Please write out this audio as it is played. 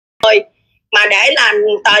mà để làm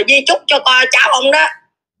tờ di chúc cho con cháu ông đó.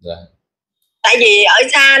 Dạ. Tại vì ở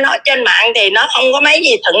xa nó trên mạng thì nó không có mấy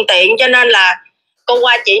gì thuận tiện, cho nên là cô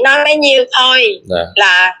qua chỉ nói mấy nhiêu thôi. Dạ.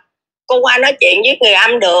 Là cô qua nói chuyện với người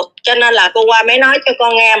âm được, cho nên là cô qua mới nói cho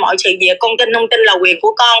con nghe mọi sự việc. Con tin không tin là quyền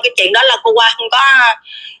của con, cái chuyện đó là cô qua không có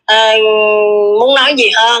muốn nói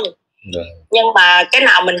gì hơn. Dạ. Nhưng mà cái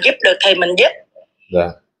nào mình giúp được thì mình giúp. Dạ.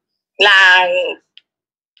 Là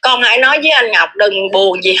con hãy nói với anh Ngọc đừng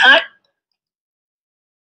buồn gì hết.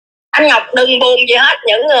 Anh Ngọc đừng buồn gì hết.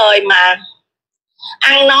 Những người mà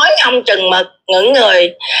ăn nói không chừng mực, những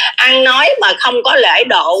người ăn nói mà không có lễ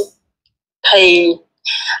độ thì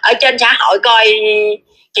ở trên xã hội coi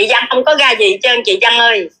chị Văn không có ra gì trơn chị Văn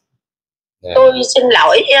ơi. Yeah. Tôi xin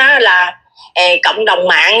lỗi là cộng đồng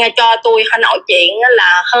mạng cho tôi nói chuyện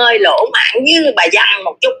là hơi lỗ mãn với bà Văn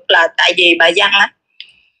một chút, là tại vì bà Văn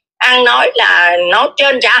ăn nói là nó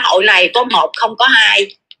trên xã hội này có một không có hai.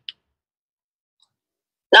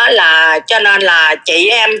 Đó là cho nên là chị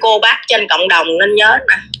em cô bác trên cộng đồng nên nhớ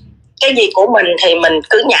nè, cái gì của mình thì mình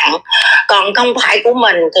cứ nhận, còn không phải của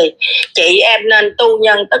mình thì chị em nên tu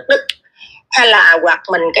nhân tất đức, hay là hoặc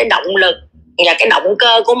mình cái động lực và cái động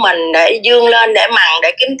cơ của mình để vươn lên để mằng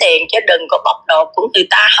để kiếm tiền, chứ đừng có bóc lột của người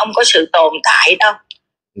ta, không có sự tồn tại đâu.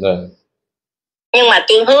 Nhưng mà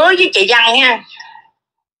tôi hứa với chị Văn nha,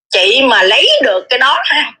 chị mà lấy được cái đó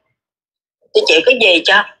ha thì chị có gì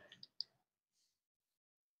cho.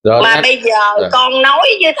 Rồi, mà bây giờ con nói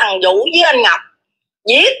với thằng Vũ với anh Ngọc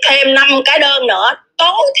viết thêm 5 cái đơn nữa,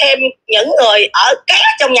 tố thêm những người ở ké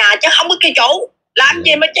trong nhà chứ không có cái chủ. Làm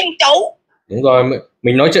gì mà chân chủ. Đúng rồi,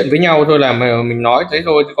 mình nói chuyện với nhau thôi, là mình nói thế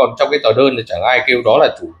thôi, chứ còn trong cái tờ đơn thì chẳng ai kêu đó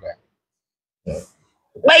là chủ cả.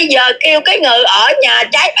 Bây giờ kêu cái người ở nhà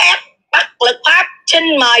trái phép bắt lực pháp xin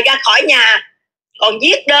mời ra khỏi nhà. Còn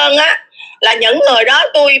viết đơn á là những người đó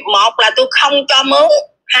tôi, một là tôi không cho mướn,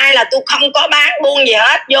 hai là tôi không có bán buôn gì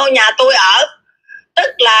hết, vô nhà tôi ở. Tức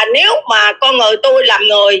là nếu mà con người tôi làm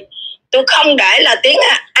người, tôi không để là tiếng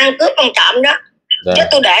ăn cướp ăn trộm đó. Dạ. Chứ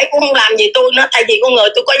tôi để cũng không làm gì tôi nữa, tại vì con người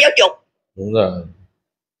tôi có giáo dục. Đúng rồi.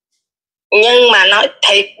 Nhưng mà nói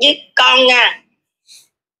thiệt với con nha,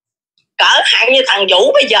 cỡ hạn như thằng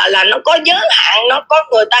Vũ bây giờ là nó có giới hạn, nó có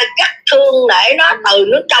người ta gắt thương để nó từ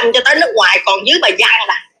nước trong cho tới nước ngoài. Còn dưới bà Văn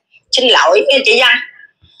là xin lỗi nha chị Văn,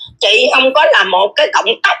 chị không có là một cái cọng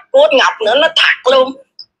tóc của Ngọc nữa, nó thật luôn.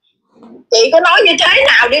 Chị có nói như thế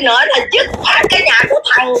nào đi nữa là dứt khoát cái nhà của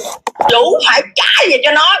thằng Vũ phải trả về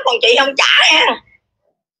cho nó, còn chị không trả ha.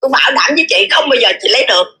 Tôi bảo đảm với chị không bao giờ chị lấy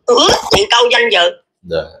được. Chị câu danh dự.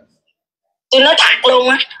 Dạ. Tôi nói thật luôn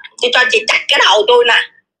á, tôi cho chị chặt cái đầu tôi nè,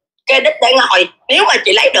 cái đít để ngồi nếu mà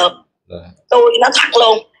chị lấy được. Dạ. Tôi nói thật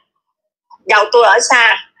luôn, dầu tôi ở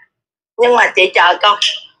xa nhưng mà chị chờ con.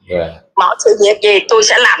 Dạ. Mọi sự việc gì tôi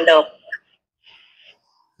sẽ làm được.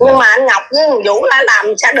 Nhưng mà anh Ngọc với anh Vũ đã làm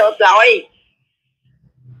sẽ được rồi.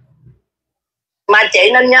 Mà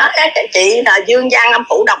chị nên nhớ chị là dương gian âm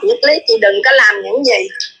phủ độc nhất lý, chị đừng có làm những gì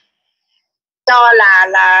cho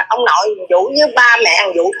là ông nội Vũ với ba mẹ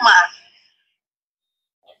thằng Vũ mà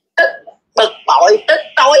tức bực bội, tức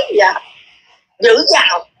tối và dữ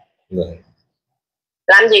dằn.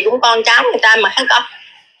 Làm gì cũng con cháu người ta mà hả con.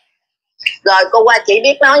 Rồi cô qua chỉ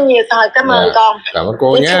biết nói nhiều thôi. Cảm ơn con. Cảm ơn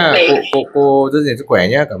cô nhé. Cô rất nhiều sức khỏe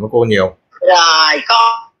nhé. Cảm ơn cô nhiều. Rồi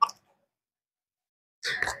con.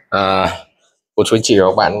 Cô chú anh chị và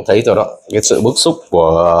các bạn thấy rồi đó, cái sự bức xúc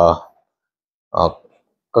của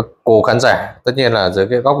các cô khán giả. Tất nhiên là dưới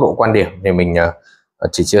cái góc độ quan điểm thì mình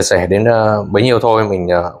chỉ chia sẻ đến bấy nhiêu thôi. Mình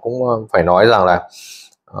cũng phải nói rằng là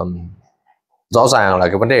rõ ràng là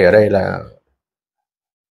cái vấn đề ở đây là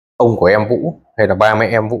ông của em Vũ hay là ba mẹ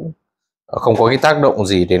em Vũ không có cái tác động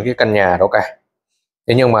gì đến cái căn nhà đó cả.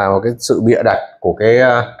 Thế nhưng mà cái sự bịa đặt của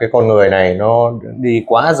cái con người này nó đi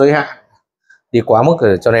quá giới hạn, đi quá mức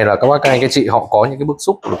rồi, cho nên là các bác các anh các chị họ có những cái bức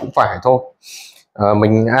xúc thì cũng phải thôi.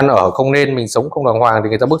 Mình ăn ở không nên, mình sống không đàng hoàng thì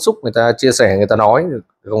người ta bức xúc, người ta chia sẻ, người ta nói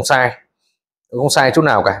không sai, không sai chút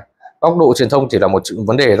nào cả. Góc độ truyền thông chỉ là một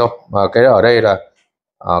vấn đề thôi, mà cái ở đây là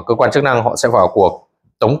cơ quan chức năng họ sẽ vào cuộc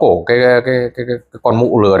tống cổ cái con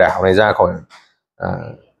mụ lừa đảo này ra khỏi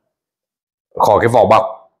cái vỏ bọc.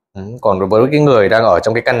 Còn với cái người đang ở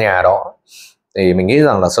trong cái căn nhà đó thì mình nghĩ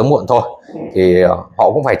rằng là sớm muộn thôi thì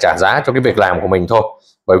họ cũng phải trả giá cho cái việc làm của mình thôi.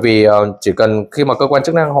 Bởi vì chỉ cần khi mà cơ quan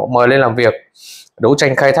chức năng họ mời lên làm việc, đấu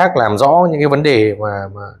tranh khai thác làm rõ những cái vấn đề mà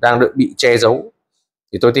đang bị che giấu,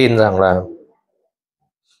 thì tôi tin rằng là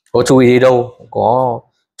có chui đi đâu, có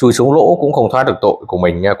chui xuống lỗ cũng không thoát được tội của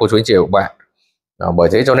mình nha cô chú anh chị và các bạn. Bởi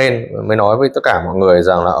thế cho nên mới nói với tất cả mọi người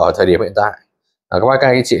rằng là ở thời điểm hiện tại các bác các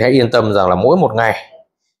anh chị hãy yên tâm rằng là mỗi một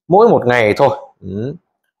ngày thôi,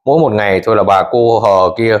 mỗi một ngày thôi là bà cô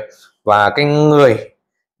hờ kia và cái người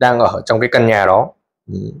đang ở trong cái căn nhà đó.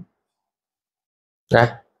 Đây,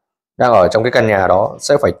 đang ở trong cái căn nhà đó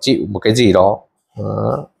sẽ phải chịu một cái gì đó.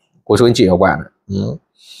 Cô chú anh chị và bạn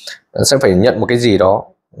sẽ phải nhận một cái gì đó.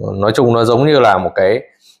 Nói chung nó giống như là một cái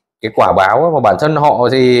quả báo mà bản thân họ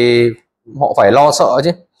thì họ phải lo sợ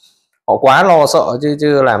chứ, họ quá lo sợ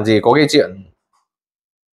chứ làm gì có cái chuyện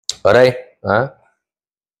ở đây.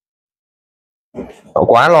 Họ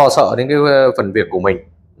quá lo sợ đến cái phần việc của mình.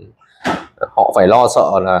 Họ phải lo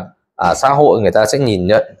sợ là xã hội người ta sẽ nhìn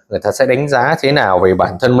nhận, người ta sẽ đánh giá thế nào về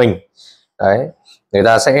bản thân mình. Đấy, người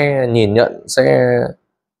ta sẽ nhìn nhận, sẽ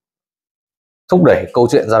thúc đẩy câu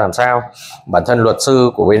chuyện ra làm sao. Bản thân luật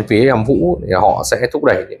sư của bên phía em Vũ thì họ sẽ thúc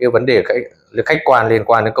đẩy những cái vấn đề khách quan liên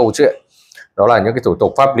quan đến câu chuyện, đó là những cái thủ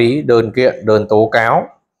tục pháp lý, đơn kiện, đơn tố cáo,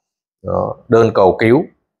 đơn cầu cứu.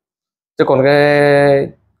 Chứ còn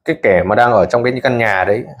cái kẻ mà đang ở trong cái căn nhà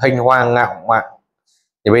đấy hênh hoang ngạo mạn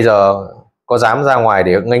thì bây giờ có dám ra ngoài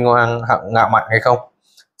để nghênh hoang ngạo mạn hay không?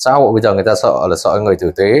 Xã hội bây giờ người ta sợ người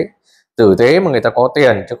tử tế mà người ta có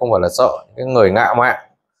tiền, chứ không phải là sợ cái người ngạo mạn.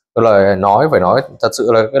 Cái lời nói phải nói thật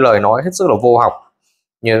sự là cái lời nói hết sức là vô học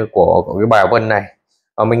như của cái bà Vân này.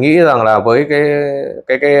 Và mình nghĩ rằng là với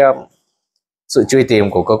cái sự truy tìm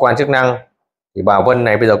của cơ quan chức năng thì bà Vân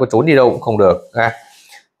này bây giờ có trốn đi đâu cũng không được.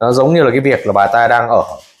 Nó giống như là cái việc là bà ta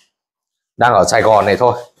đang ở Sài Gòn này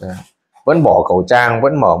thôi, vẫn bỏ khẩu trang,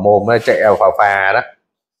 vẫn mở mồm chạy phà đó,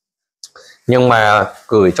 nhưng mà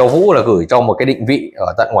gửi cho Vũ là gửi cho một cái định vị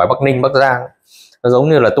ở tận ngoài Bắc Ninh, Bắc Giang. Nó giống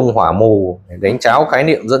như là tung hỏa mù để đánh cháo khái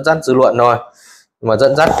niệm, dẫn dắt dư luận thôi. Mà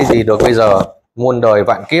dẫn dắt cái gì được bây giờ? Muôn đời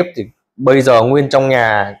vạn kiếp thì bây giờ nguyên trong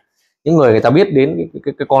nhà những người ta biết đến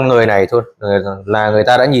cái con người này thôi là người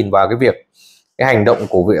ta đã nhìn vào cái hành động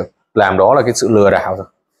của việc làm đó là cái sự lừa đảo rồi.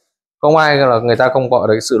 Không ai là người ta không gọi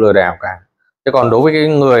được cái sự lừa đảo cả. Thế còn đối với cái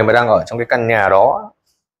người mà đang ở trong cái căn nhà đó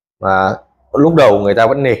mà lúc đầu người ta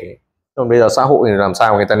vẫn nể, còn bây giờ xã hội làm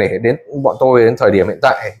sao người ta nể? Đến bọn tôi đến thời điểm hiện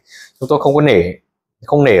tại chúng tôi không có nể.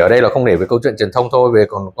 Không nể ở đây là không nể về câu chuyện truyền thông thôi, về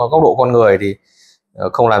còn có góc độ con người thì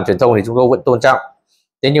không làm truyền thông thì chúng tôi vẫn tôn trọng.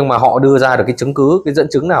 Thế nhưng mà họ đưa ra được cái chứng cứ, cái dẫn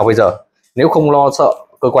chứng nào bây giờ? Nếu không lo sợ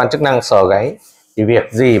cơ quan chức năng sờ gáy thì việc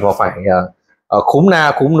gì mà phải khúm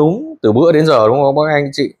na khúm núm từ bữa đến giờ, đúng không các anh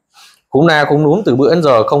chị? Khúm na khúm núm từ bữa đến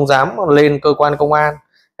giờ không dám lên cơ quan công an,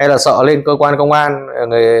 hay là sợ lên cơ quan công an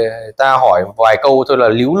người ta hỏi vài câu thôi là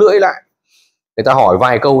líu lưỡi lại, người ta hỏi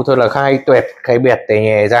vài câu thôi là khai tuẹt khai bẹt tè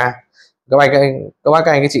nhè ra. Các bác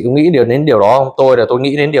các anh các chị có nghĩ đến điều đó không? Tôi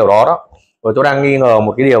nghĩ đến điều đó đó. Rồi tôi đang nghi ngờ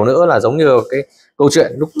một cái điều nữa là giống như cái câu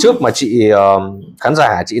chuyện lúc trước mà chị khán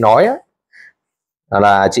giả chị nói ấy,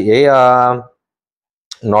 là chị ấy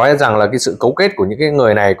nói rằng là cái sự cấu kết của những cái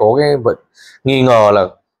người này có cái nghi ngờ là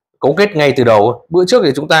cấu kết ngay từ đầu. Bữa trước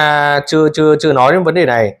thì chúng ta chưa nói đến vấn đề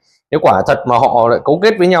này. Nếu quả thật mà họ lại cấu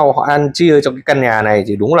kết với nhau, họ ăn chia trong cái căn nhà này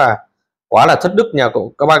thì đúng là quá là thất đức nha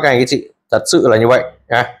các bác các anh các chị, thật sự là như vậy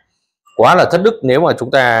nha. Quá là thất đức nếu mà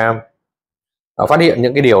chúng ta phát hiện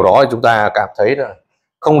những cái điều đó thì chúng ta cảm thấy là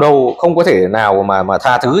không có thể nào mà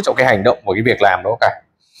tha thứ cho cái hành động và cái việc làm đó cả.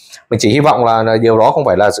 Mình chỉ hy vọng là điều đó không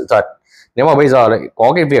phải là sự thật. Nếu mà bây giờ lại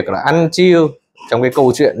có cái việc là ăn chia trong cái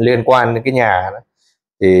câu chuyện liên quan đến cái nhà đó,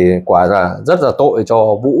 thì quả là rất là tội cho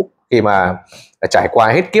Vũ khi mà trải qua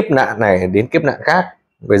hết kiếp nạn này đến kiếp nạn khác,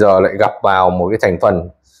 bây giờ lại gặp vào một cái thành phần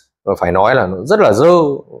và phải nói là rất là dơ,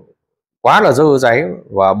 quá là dơ dáy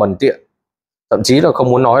và bẩn tiện, thậm chí là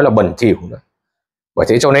không muốn nói là bẩn thỉu nữa. Bởi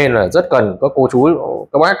thế cho nên là rất cần các cô chú,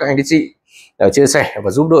 các bác, các anh các chị chia sẻ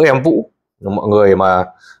và giúp đỡ em Vũ. Mọi người mà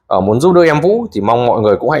muốn giúp đỡ em Vũ thì mong mọi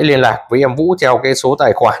người cũng hãy liên lạc với em Vũ theo cái số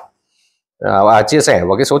tài khoản và chia sẻ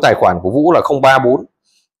vào cái số tài khoản của Vũ là 034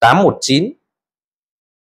 819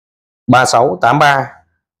 3683.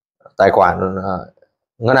 Tài khoản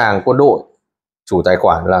ngân hàng Quân đội, chủ tài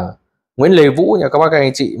khoản là Nguyễn Lê Vũ nha các bác các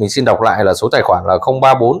anh chị. Mình xin đọc lại là số tài khoản là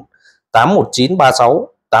 034 819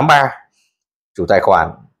 3683. Chủ tài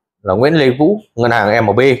khoản là Nguyễn Lê Vũ, ngân hàng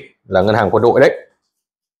MB là ngân hàng Quân đội đấy.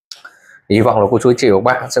 Hy vọng là cô chú anh chị và các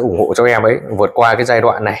bạn sẽ ủng hộ cho em ấy vượt qua cái giai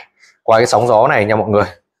đoạn này, qua cái sóng gió này nha mọi người.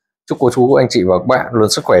 Chúc cô chú anh chị và các bạn luôn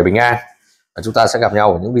sức khỏe bình an. Và chúng ta sẽ gặp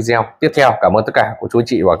nhau ở những video tiếp theo. Cảm ơn tất cả cô chú anh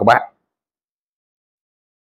chị và các bạn.